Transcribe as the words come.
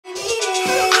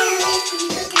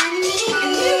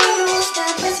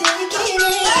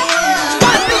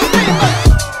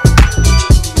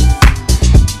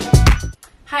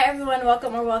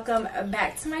or welcome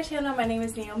back to my channel. My name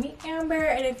is Naomi Amber,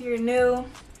 and if you're new,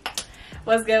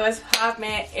 what's good, what's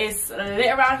poppin'? It's lit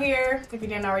around here if you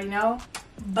didn't already know.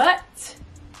 But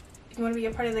if you want to be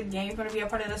a part of the game, if you want to be a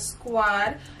part of the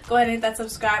squad, go ahead and hit that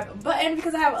subscribe button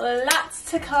because I have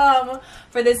lots to come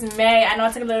for this May. I know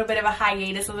I took a little bit of a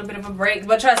hiatus, a little bit of a break,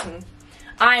 but trust me,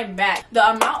 I'm back. The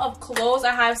amount of clothes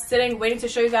I have sitting waiting to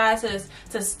show you guys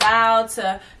to style,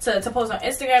 to post on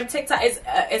Instagram, TikTok is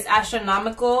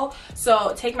astronomical.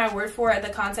 So take my word for it, the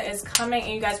content is coming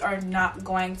and you guys are not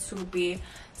going to be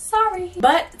sorry.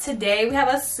 But today we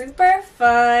have a super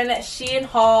fun Shein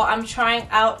haul. I'm trying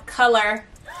out color.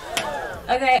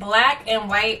 Okay, black and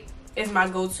white is my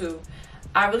go-to.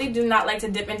 I really do not like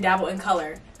to dip and dabble in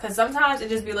color because sometimes it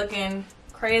just be looking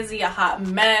crazy, a hot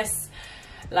mess.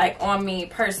 Like on me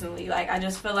personally, like I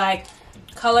just feel like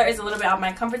color is a little bit out of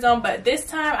my comfort zone, but this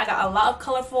time I got a lot of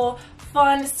colorful,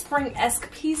 fun, spring-esque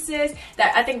pieces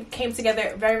that I think came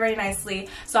together very, very nicely.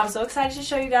 So I'm so excited to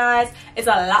show you guys. It's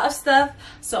a lot of stuff,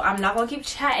 so I'm not gonna keep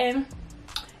chatting,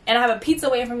 and I have a pizza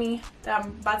waiting for me that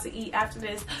I'm about to eat after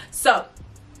this. So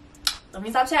let me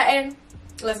stop chatting.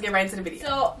 Let's get right into the video.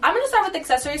 So I'm gonna start with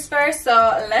accessories first, so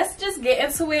let's just get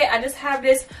into it. I just have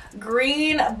this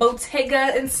green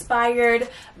Bottega inspired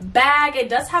bag. It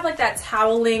does have like that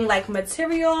toweling like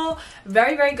material,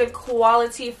 very, very good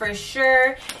quality for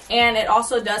sure. And it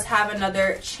also does have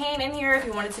another chain in here if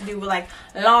you wanted to do like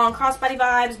long crossbody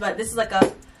vibes, but this is like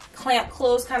a clamp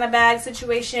close kind of bag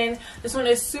situation. This one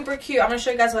is super cute. I'm gonna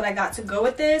show you guys what I got to go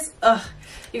with this. Ugh,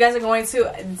 you guys are going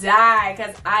to die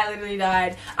because I literally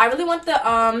died. I really want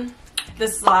the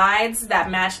slides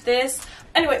that match this.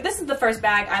 Anyway, this is the first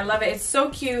bag. I love it. It's so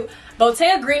cute.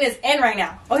 Bottega green is in right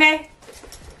now, okay?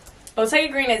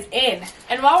 Bottega green is in.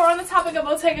 And while we're on the topic of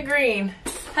Bottega green,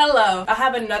 hello, I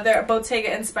have another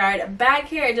Bottega inspired bag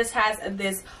here. It just has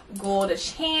this gold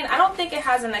chain. I don't think it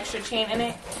has an extra chain in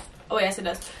it. Oh yes, it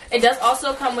does. It does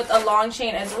also come with a long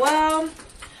chain as well.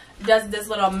 It does this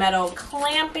little metal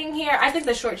clamping here. I think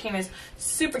the short chain is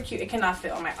super cute. It cannot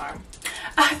fit on my arm.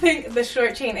 I think the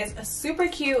short chain is super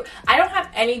cute. I don't have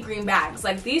any green bags.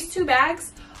 Like these two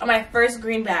bags are my first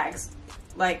green bags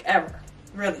like ever.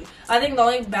 Really, I think the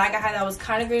only bag I had that was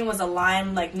kind of green was a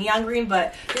lime, like neon green,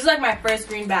 but this is like my first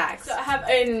green bag. So I have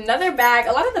another bag.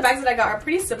 A lot of the bags that I got are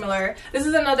pretty similar. This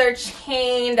is another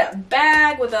chained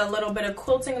bag with a little bit of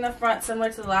quilting in the front, similar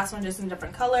to the last one, just in a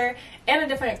different color and a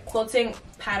different quilting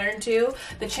pattern too.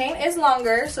 The chain is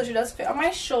longer, so she does fit on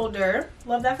my shoulder.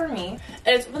 Love that for me.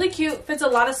 And it's really cute, fits a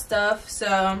lot of stuff,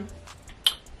 so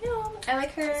you know, I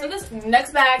like her. So this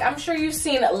next bag, I'm sure you've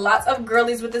seen lots of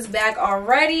girlies with this bag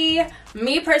already.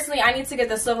 Me personally, I need to get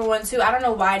the silver one too. I don't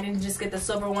know why I didn't just get the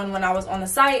silver one when I was on the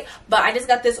site, but I just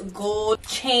got this gold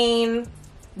chain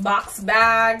box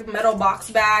bag, metal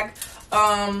box bag.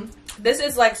 This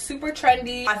is like super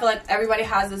trendy. I feel like everybody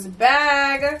has this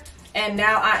bag. And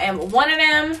now I am one of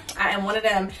them.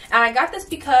 And I got this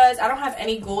because I don't have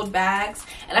any gold bags.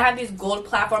 And I have these gold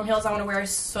platform heels I want to wear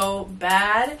so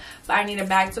bad. But I need a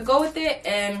bag to go with it.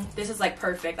 And this is like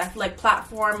perfect. I feel like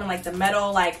platform and like the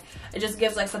metal, like it just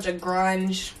gives like such a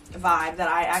grunge vibe that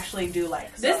I actually do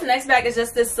like. So this next bag is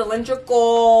just this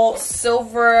cylindrical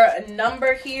silver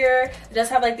number here. It does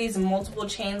have like these multiple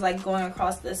chains like going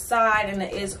across this side, and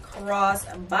it is cross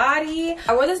body.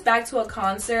 I wore this bag to a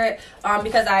concert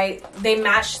because they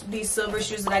matched these silver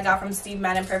shoes that I got from Steve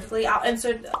Madden perfectly. I'll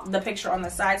insert the picture on the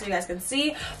side so you guys can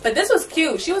see. But this was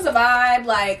cute. She was a vibe.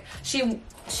 Like she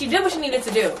did what she needed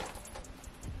to do.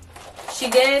 She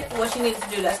did what she needed to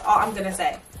do. That's all I'm gonna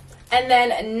say. And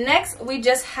then next we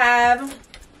just have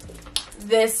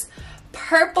this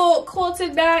purple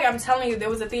quilted bag. I'm telling you, there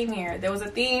was a theme here. There was a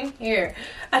theme here.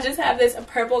 I just have this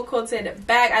purple quilted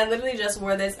bag. I literally just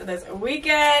wore this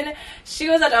weekend. She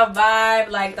was such a vibe.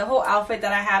 Like the whole outfit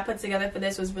that I had put together for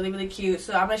this was really, really cute.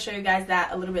 So I'm gonna show you guys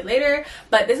that a little bit later.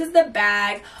 But this is the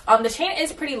bag. The chain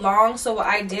is pretty long, so what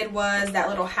I did was that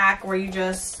little hack where you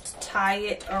just tie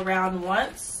it around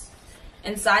once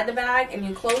inside the bag and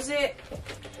you close it.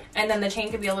 And then the chain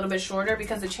could be a little bit shorter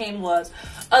because the chain was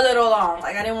a little long.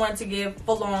 Like I didn't want to give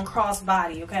full-on cross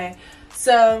body, okay?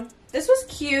 So this was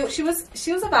cute. She was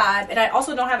a vibe. And I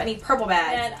also don't have any purple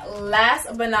bags. And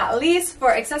last but not least,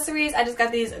 for accessories, I just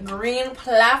got these green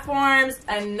platforms.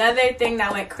 Another thing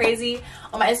that went crazy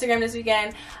on my Instagram this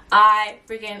weekend. I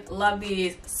freaking love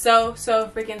these. So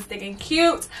freaking stinking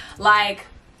cute. Like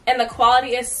and the quality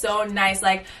is so nice.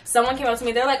 Like, someone came up to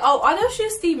me, they're like, oh, are those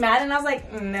shoes Steve Madden? And I was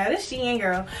like, no, this Shein,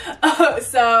 girl.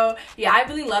 So yeah, I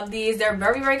really love these. They're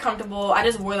very, very comfortable. I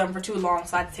just wore them for too long,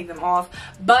 so I had to take them off,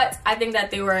 but I think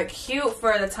that they were cute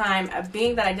for the time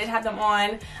being that I did have them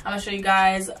on. I'm gonna show you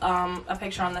guys a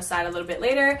picture on the side a little bit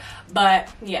later, but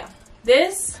yeah,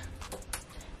 this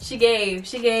she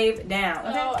gave down.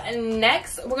 Okay. So, and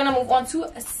next we're gonna move on to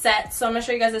a set. So I'm gonna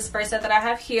show you guys this first set that I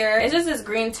have here. It's just this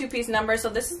green two-piece number. So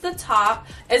this is the top.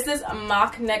 It's this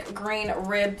mock neck green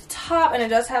ribbed top, and it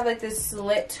does have like this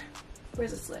slit.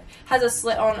 Where's the slit? Has a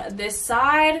slit on this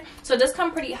side, so it does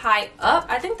come pretty high up.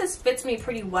 I think this fits me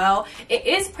pretty well. It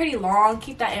is pretty long,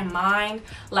 keep that in mind.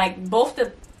 Like, both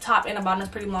the top and the bottom is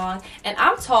pretty long, and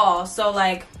I'm tall, so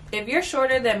like, if you're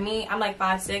shorter than me, I'm like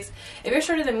 5'6". If you're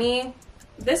shorter than me,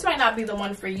 this might not be the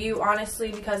one for you,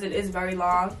 honestly, because it is very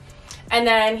long. And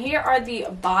then here are the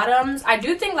bottoms. I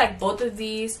do think like both of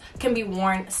these can be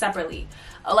worn separately.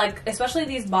 Like, especially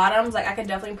these bottoms, like I could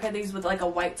definitely pair these with like a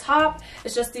white top.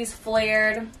 It's just these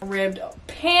flared ribbed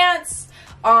pants.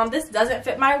 This doesn't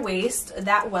fit my waist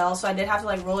that well, so I did have to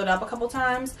like roll it up a couple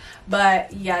times.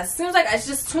 But yeah, it seems like it's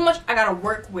just too much I gotta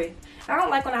work with. I don't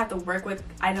like when I have to work with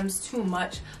items too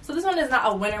much. So this one is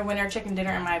not a winner chicken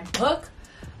dinner in my book,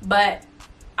 but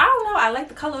I don't know, I like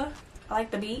the color, I like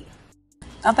the beat.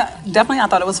 I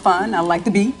thought it was fun. I like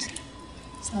the beat.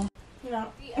 So, you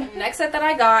know. Next set that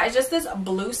I got is just this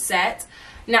blue set.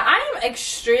 Now I am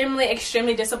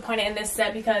extremely disappointed in this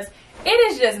set because it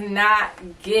is just not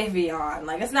giving on.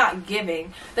 Like, it's not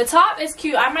giving. The top is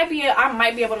cute. I might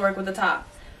be able to work with the top.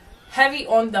 Heavy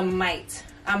on the might.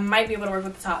 I might be able to work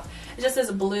with the top. It's just this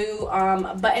blue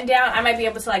button down. I might be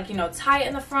able to, like, you know, tie it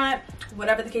in the front,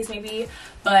 whatever the case may be.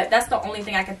 But that's the only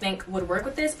thing I could think would work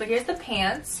with this. But here's the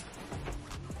pants.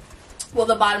 Well,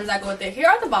 the bottoms that go with it. Here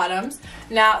are the bottoms.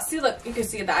 Now, see, look, you can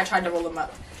see that I tried to roll them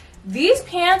up. These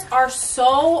pants are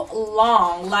so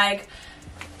long. Like,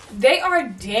 they are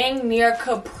dang near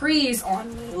capris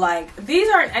on me. Like, these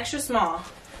are an extra small.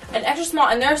 And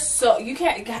they're so, you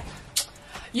can't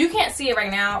see it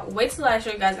right now. Wait till I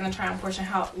show you guys in the try on portion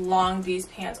how long these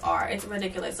pants are. It's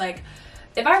ridiculous. Like,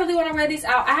 if I really want to wear these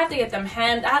out, I have to get them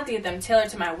hemmed. I have to get them tailored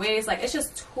to my waist. Like, it's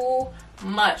just too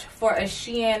much for a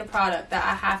Shein product that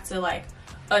I have to, like,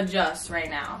 adjust right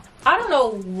now. I don't know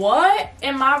what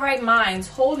in my right mind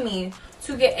told me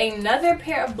to get another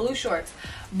pair of blue shorts,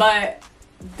 but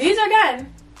these are,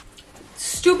 again,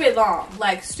 stupid long.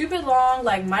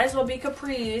 Like, might as well be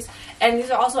capris. And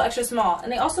these are also extra small, and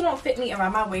they also don't fit me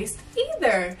around my waist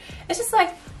either. It's just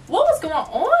like, what was going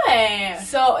on?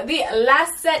 So the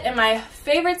last set and my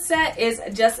favorite set is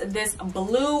just this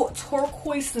blue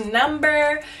turquoise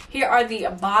number. Here are the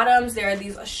bottoms. There are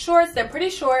these shorts. They're pretty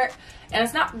short, and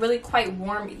it's not really quite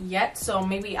warm yet, so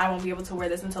maybe I won't be able to wear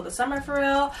this until the summer for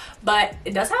real. But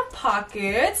it does have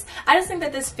pockets. I just think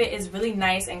that this fit is really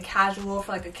nice and casual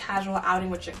for like a casual outing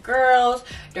with your girls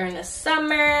during the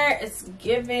summer. It's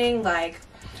giving like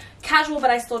casual, but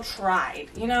I still tried,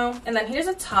 you know. And then here's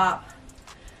a top.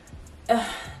 I'm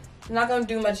not gonna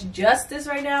do much justice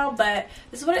right now, but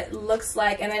this is what it looks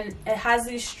like. And then it has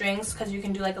these strings because you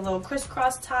can do like a little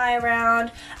crisscross tie around.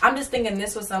 I'm just thinking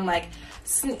this was some like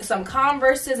some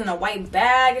Converses and a white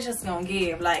bag. It's just gonna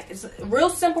give, like, it's real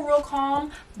simple, real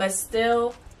calm, but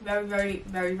still very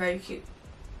cute.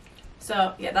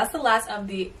 So yeah, that's the last of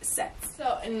the sets.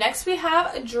 So next we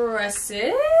have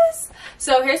dresses.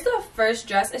 So here's the first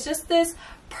dress. It's just this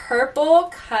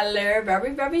purple color,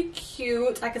 very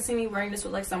cute. I can see me wearing this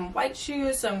with like some white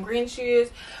shoes, some green shoes.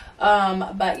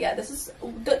 But yeah, this is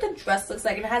what the dress looks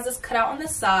like. It has this cutout on the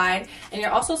side, and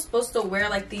you're also supposed to wear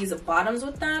like these bottoms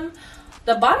with them.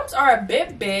 The bottoms are a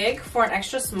bit big for an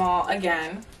extra small.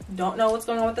 Again, don't know what's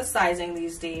going on with the sizing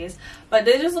these days, but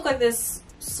they just look like this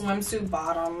swimsuit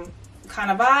bottom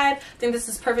kind of vibe. I think this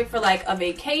is perfect for like a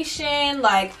vacation,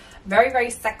 like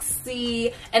very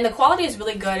sexy, and the quality is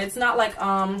really good. It's not like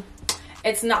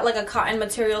a cotton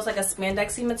material, it's like a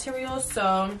spandexy material.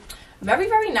 So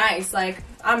very nice. Like,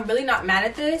 I'm really not mad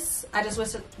at this. I just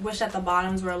wish that the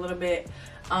bottoms were a little bit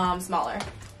smaller.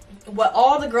 What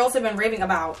all the girls have been raving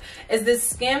about is this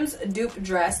Skims dupe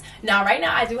dress. Now right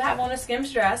now I do have on a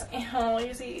Skims dress. Oh,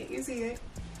 you see it.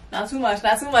 Not too much,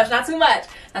 not too much, not too much,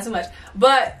 not too much.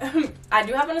 But I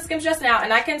do have on a Skims dress now,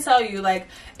 and I can tell you, like,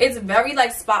 it's very,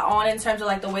 like, spot on in terms of,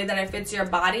 like, the way that it fits your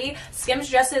body. Skims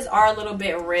dresses are a little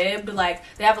bit ribbed, like,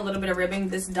 they have a little bit of ribbing.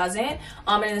 This doesn't.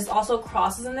 And there's also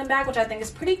crosses in the back, which I think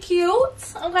is pretty cute.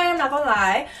 Okay, I'm not gonna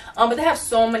lie. But they have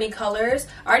so many colors.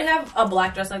 I already have a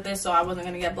black dress like this, so I wasn't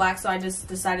gonna get black, so I just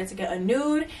decided to get a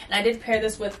nude. And I did pair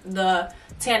this with the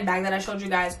tan bag that I showed you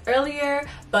guys earlier,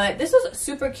 but this was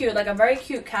super cute, like a very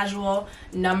cute casual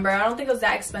number. I don't think it was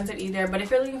that expensive either, but if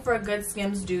you're looking for a good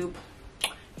Skims dupe,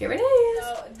 here it is.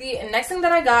 So the next thing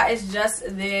that I got is just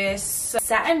this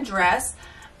satin dress.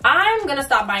 I'm gonna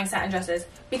stop buying satin dresses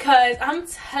because I'm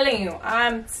telling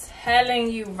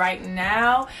you right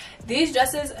now, these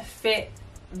dresses fit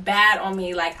bad on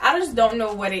me. Like, I just don't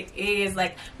know what it is.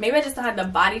 Like, maybe I just don't have the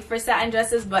body for satin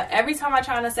dresses, but every time I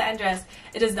try on a satin dress,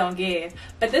 it just don't give.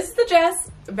 But this is the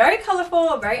dress. Very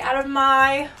colorful, very out of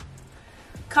my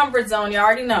comfort zone. You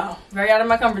already know, very out of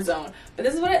my comfort zone. But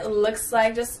this is what it looks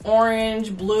like. Just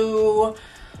orange, blue,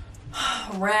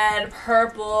 red,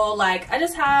 purple. Like, I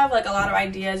just have like a lot of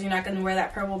ideas. You're not gonna wear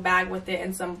that purple bag with it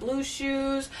and some blue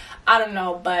shoes. I don't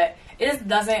know, but it just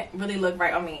doesn't really look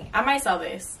right on me. I might sell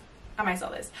this,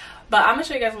 but I'm gonna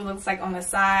show you guys what it looks like on the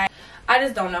side. I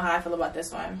just don't know how I feel about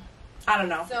this one. I don't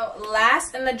know. So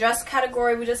last in the dress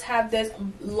category, we just have this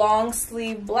long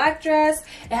sleeve black dress.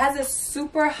 It has this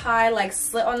super high like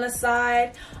slit on the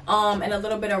side, and a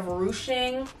little bit of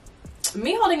ruching.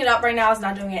 Me holding it up right now is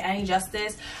not doing it any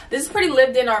justice. This is pretty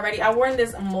lived in already. I've worn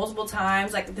this multiple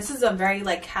times. Like, this is a very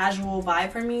like casual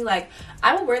vibe for me. Like,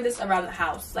 I will wear this around the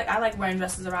house. Like, I like wearing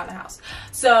dresses around the house.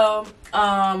 So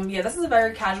yeah, this is a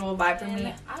very casual vibe for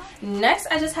me. Next,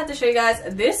 I just had to show you guys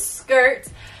this skirt,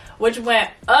 which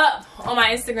went up on my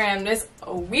Instagram this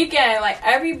weekend. Like,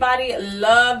 everybody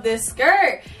loved this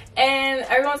skirt, and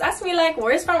everyone's asking me like,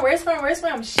 where's from?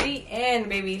 Shein,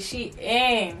 baby,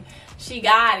 Shein. She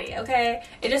got it, okay?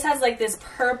 It just has like this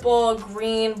purple,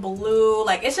 green, blue.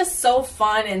 Like, it's just so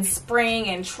fun and spring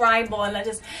and tribal, and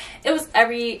it wasn't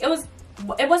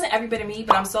every bit of me,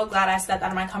 but I'm so glad I stepped out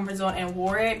of my comfort zone and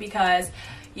wore it because,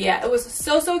 yeah, it was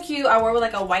so cute. I wore it with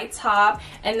like a white top,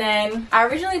 and then I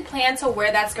originally planned to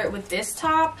wear that skirt with this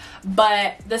top,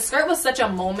 but the skirt was such a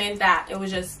moment that it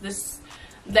was just this,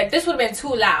 like, this would have been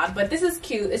too loud. But this is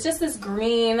cute. It's just this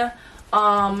green,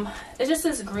 it's just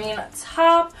this green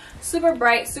top, super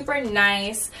bright, super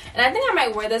nice, and I think I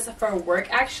might wear this for work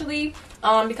actually,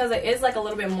 because it is like a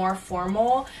little bit more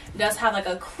formal. It does have like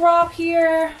a crop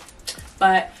here,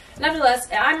 but nevertheless,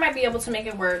 I might be able to make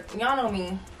it work. Y'all know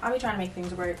me, I'll be trying to make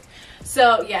things work.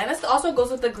 So yeah, and this also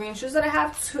goes with the green shoes that I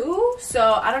have too,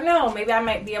 so I don't know, maybe I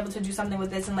might be able to do something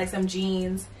with this and like some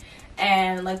jeans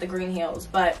and like the green heels.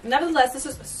 But nevertheless, this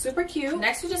is super cute.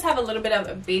 Next, we just have a little bit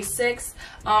of basics.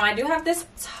 I do have this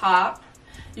top.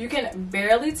 You can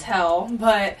barely tell,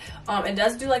 but it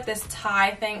does do like this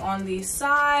tie thing on the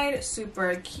side.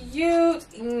 Super cute.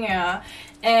 Yeah,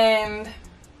 and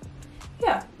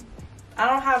yeah, I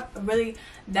don't have really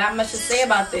that much to say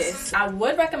about this. I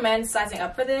would recommend sizing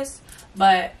up for this,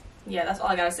 but yeah, that's all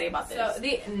I gotta say about this. So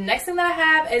the next thing that I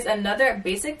have is another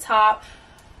basic top.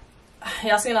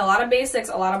 Y'all seen a lot of basics,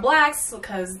 a lot of blacks,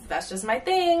 because that's just my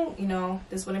thing. You know,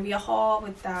 this wouldn't be a haul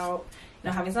without, you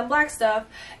know, having some black stuff.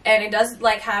 And it does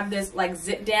like have this like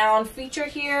zip down feature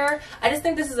here. I just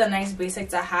think this is a nice basic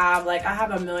to have. Like, I have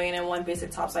 1,000,001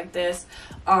 basic tops like this,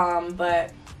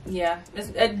 but yeah,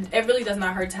 it really does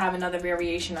not hurt to have another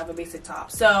variation of a basic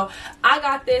top. So I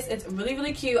got this. It's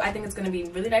really cute. I think it's gonna be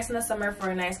really nice in the summer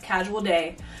for a nice casual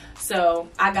day, so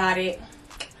I got it.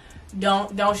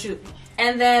 Don't shoot me.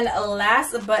 And then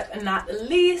last but not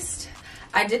least,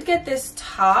 I did get this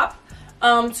top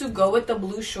to go with the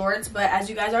blue shorts, but as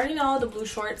you guys already know, the blue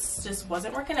shorts just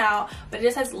wasn't working out. But it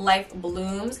just has Life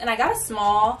Blooms, and I got a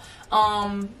small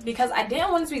because I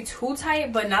didn't want it to be too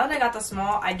tight, but now that I got the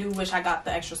small, I do wish I got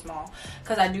the extra small,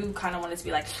 because I do kind of want it to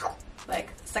be like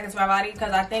stuck into my body,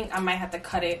 because I think I might have to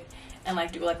cut it and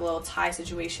like do like a little tie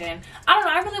situation. I don't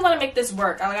know, I really want to make this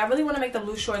work. I really want to make the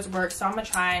blue shorts work, so I'm gonna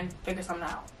try and figure something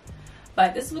out.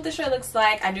 But this is what the shirt looks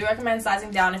like. I do recommend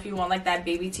sizing down if you want like that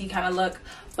baby tee kind of look,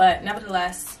 but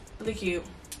nevertheless, really cute.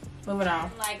 Moving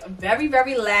on. Like,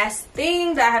 very last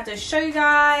thing that I have to show you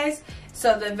guys.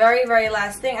 So the very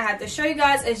last thing I have to show you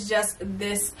guys is just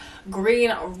this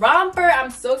green romper.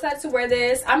 I'm so excited to wear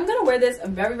this. I'm gonna wear this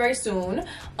very soon.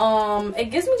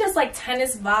 It gives me just like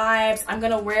tennis vibes. I'm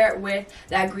gonna wear it with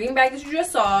that green bag that you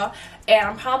just saw,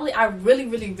 and I really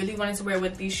wanted to wear it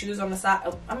with these shoes on the side.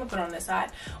 Oh, I'm gonna put it on this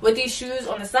side with these shoes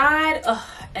on the side,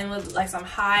 and with like some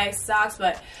high socks,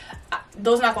 but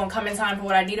those not gonna come in time for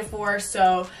what I need it for.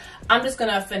 So I'm just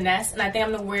gonna finesse, and I think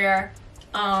I'm gonna wear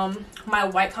my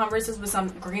white Converses with some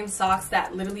green socks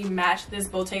that literally match this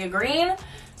Bottega green.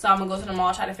 So I'm gonna go to the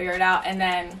mall, try to figure it out, and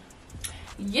then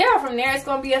yeah, from there it's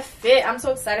gonna be a fit. I'm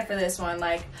so excited for this one,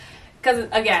 like, because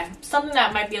again, something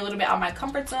that might be a little bit out of my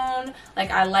comfort zone. Like,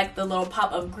 I like the little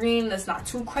pop of green that's not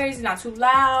too crazy, not too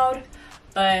loud,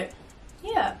 but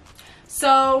yeah.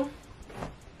 So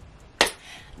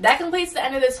that completes the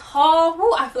end of this haul.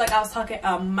 Woo, I feel like I was talking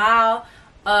a mile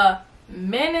a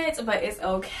minute, but it's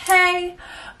okay.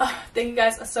 Thank you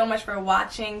guys so much for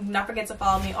watching. Do not forget to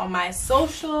follow me on my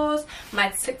socials, my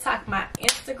TikTok, my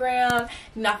Instagram.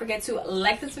 Do not forget to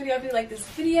like this video if you like this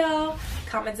video.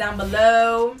 Comment down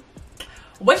below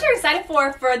what you're excited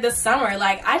for the summer.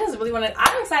 Like, I just really want to,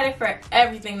 I'm excited for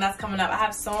everything that's coming up. I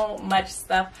have so much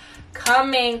stuff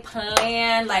coming,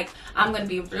 planned. Like, I'm gonna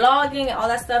be vlogging and all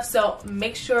that stuff, so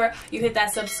make sure you hit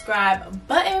that subscribe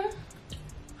button.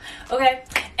 Okay,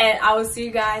 and I will see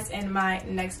you guys in my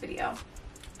next video.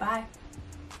 Bye.